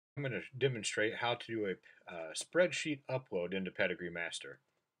I'm going to demonstrate how to do a spreadsheet upload into Pedigree Master.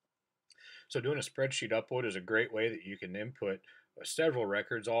 So doing a spreadsheet upload is a great way that you can input several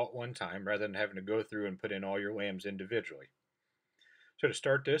records all at one time rather than having to go through and put in all your lambs individually. So to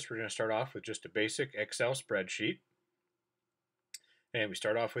start this, we're going to start off with just a basic Excel spreadsheet. And we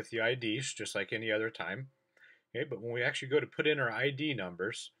start off with the IDs just like any other time. Okay, but when we actually go to put in our ID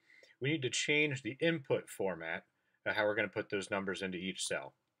numbers, we need to change the input format of how we're going to put those numbers into each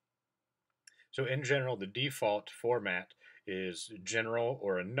cell. So in general, the default format is general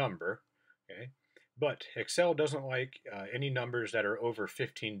or a number, okay? But Excel doesn't like any numbers that are over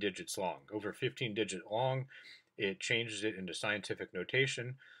 15 digits long. Over 15 digit long, it changes it into scientific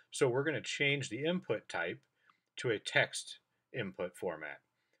notation. So we're going to change the input type to a text input format.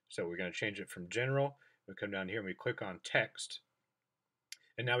 So we're going to change it from general. We come down here and we click on text.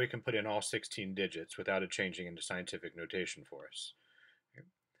 And now we can put in all 16 digits without it changing into scientific notation for us. Okay.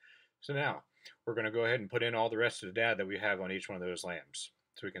 So now we're going to go ahead and put in all the rest of the data that we have on each one of those lambs.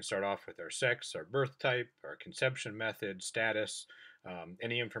 So we can start off with our sex, our birth type, our conception method, status,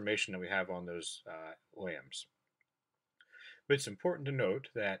 any information that we have on those lambs. But it's important to note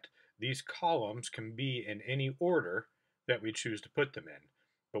that these columns can be in any order that we choose to put them in.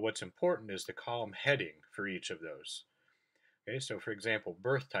 But what's important is the column heading for each of those. Okay, so for example,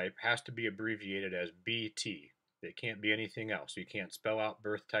 birth type has to be abbreviated as BT. It can't be anything else. You can't spell out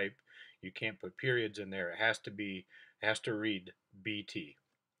birth type. You can't put periods in there. It has to read BT.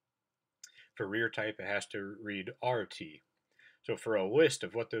 For rear type, it has to read RT. So for a list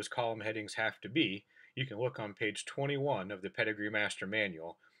of what those column headings have to be, you can look on page 21 of the Pedigree Master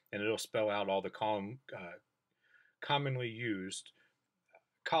Manual, and it'll spell out all the commonly used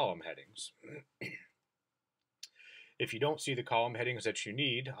column headings. If you don't see the column headings that you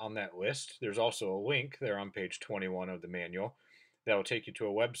need on that list, there's also a link there on page 21 of the manual that will take you to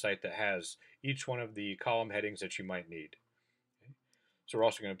a website that has each one of the column headings that you might need. Okay. So we're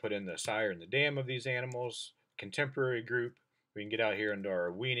also going to put in the sire and the dam of these animals, contemporary group. We can get out here into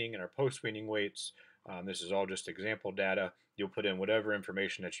our weaning and our post-weaning weights. This is all just example data. You'll put in whatever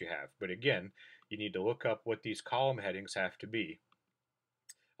information that you have. But again, you need to look up what these column headings have to be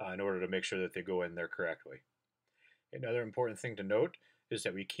in order to make sure that they go in there correctly. Another important thing to note is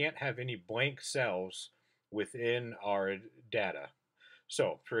that we can't have any blank cells within our data.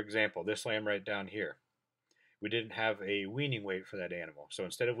 So, for example, this lamb right down here, we didn't have a weaning weight for that animal. So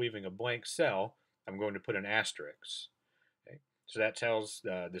instead of leaving a blank cell, I'm going to put an asterisk. Okay? So that tells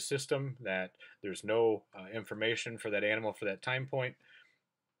the system that there's no information for that animal for that time point.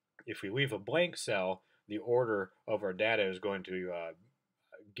 If we leave a blank cell, the order of our data is going to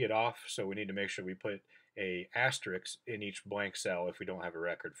get off, so we need to make sure we put a asterisk in each blank cell if we don't have a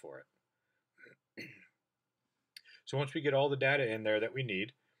record for it. So once we get all the data in there that we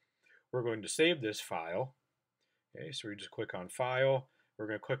need, we're going to save this file. Okay, so we just click on File. We're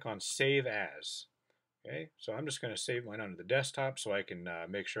going to click on Save As. Okay, so I'm just going to save mine onto the desktop so I can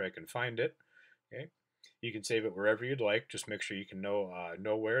make sure I can find it. Okay, you can save it wherever you'd like. Just make sure you can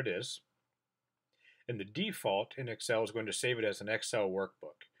know where it is. And the default in Excel is going to save it as an Excel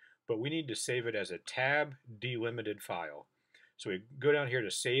workbook, but we need to save it as a tab delimited file. So we go down here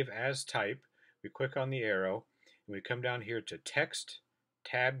to Save As Type, we click on the arrow, and we come down here to Text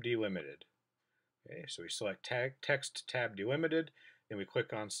Tab Delimited. Okay, so we select Text Tab Delimited, and we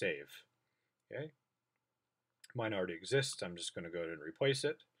click on Save. Okay, mine already exists. I'm just going to go ahead and replace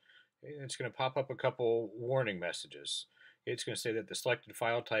it. Okay, it's going to pop up a couple warning messages. It's going to say that the selected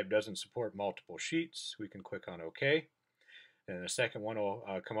file type doesn't support multiple sheets. We can click on OK. And the second one will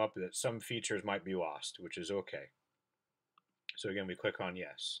come up that some features might be lost, which is OK. So again, we click on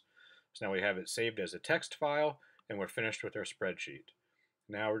Yes. So now we have it saved as a text file, and we're finished with our spreadsheet.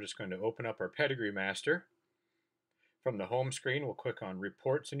 Now we're just going to open up our Pedigree Master. From the home screen, we'll click on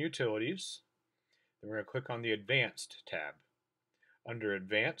Reports and Utilities. Then we're going to click on the Advanced tab. Under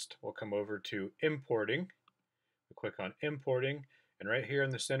Advanced, we'll come over to Importing. We click on Importing, and right here in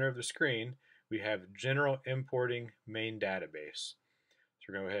the center of the screen, we have General Importing Main Database. So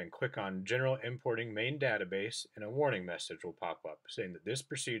we're going to go ahead and click on General Importing Main Database, and a warning message will pop up saying that this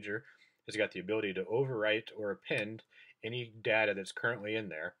procedure has got the ability to overwrite or append any data that's currently in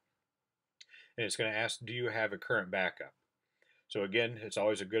there. And it's going to ask, do you have a current backup? So again, it's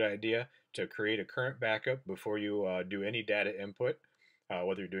always a good idea to create a current backup before you do any data input,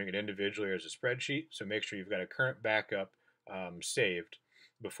 whether you're doing it individually or as a spreadsheet. So make sure you've got a current backup saved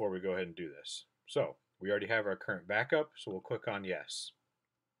before we go ahead and do this. So we already have our current backup, so we'll click on Yes.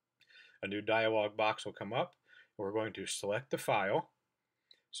 A new dialog box will come up. We're going to select the file.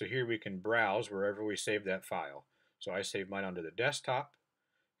 So here we can browse wherever we save that file. So I save mine onto the desktop.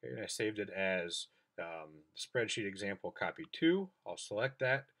 Okay, and I saved it as spreadsheet example copy 2. I'll select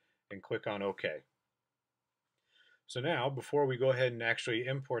that and click on OK. So now, before we go ahead and actually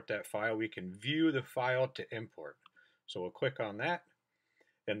import that file, we can view the file to import. So we'll click on that,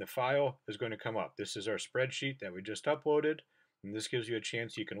 and the file is going to come up. This is our spreadsheet that we just uploaded, and this gives you a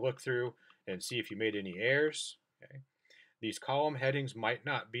chance you can look through and see if you made any errors. Okay. These column headings might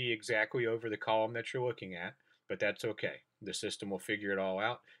not be exactly over the column that you're looking at, but that's okay. The system will figure it all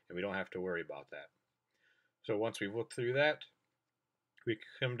out, and we don't have to worry about that. So once we've looked through that, we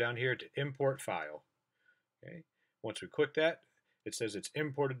come down here to import file. Okay. Once we click that, it says it's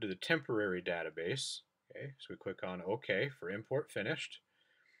imported to the temporary database. Okay. So we click on OK for import finished.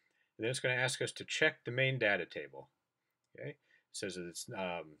 And then it's going to ask us to check the main data table. Okay. It says that it's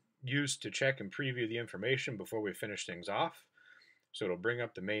used to check and preview the information before we finish things off. So it'll bring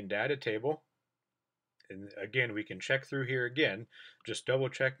up the main data table. And again, we can check through here again. Just double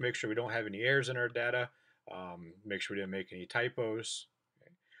check, make sure we don't have any errors in our data. Make sure we didn't make any typos.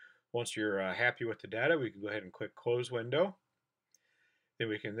 Okay. Once you're happy with the data, we can go ahead and click Close Window. Then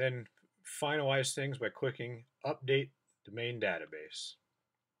we can then finalize things by clicking Update the Main Database.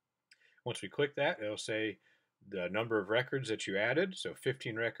 Once we click that, it'll say the number of records that you added. So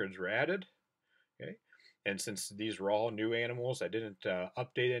 15 records were added. Okay. And since these were all new animals, I didn't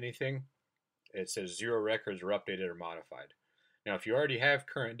update anything. It says 0 records were updated or modified. Now, if you already have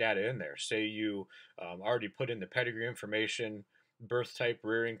current data in there, say you already put in the pedigree information, birth type,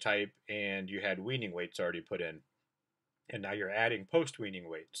 rearing type, and you had weaning weights already put in, and now you're adding post-weaning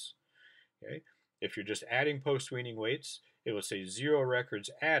weights. Okay? If you're just adding post-weaning weights, it will say 0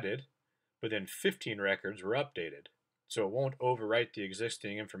 records added, but then 15 records were updated. So it won't overwrite the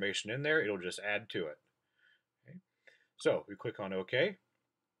existing information in there, it'll just add to it. Okay? So we click on OK.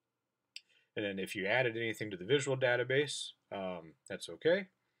 And then if you added anything to the visual database, that's okay.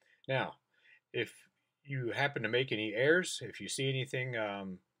 Now, if you happen to make any errors, if you see anything,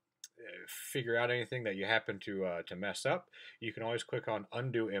 figure out anything that you happen to mess up, you can always click on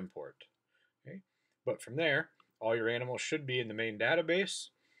Undo Import. Okay? But from there, all your animals should be in the main database.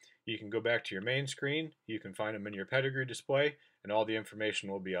 You can go back to your main screen, you can find them in your pedigree display, and all the information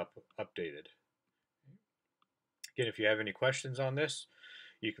will be updated. Again, if you have any questions on this,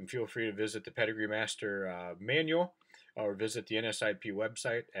 you can feel free to visit the Pedigree Master manual or visit the NSIP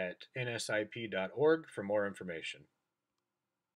website at nsip.org for more information.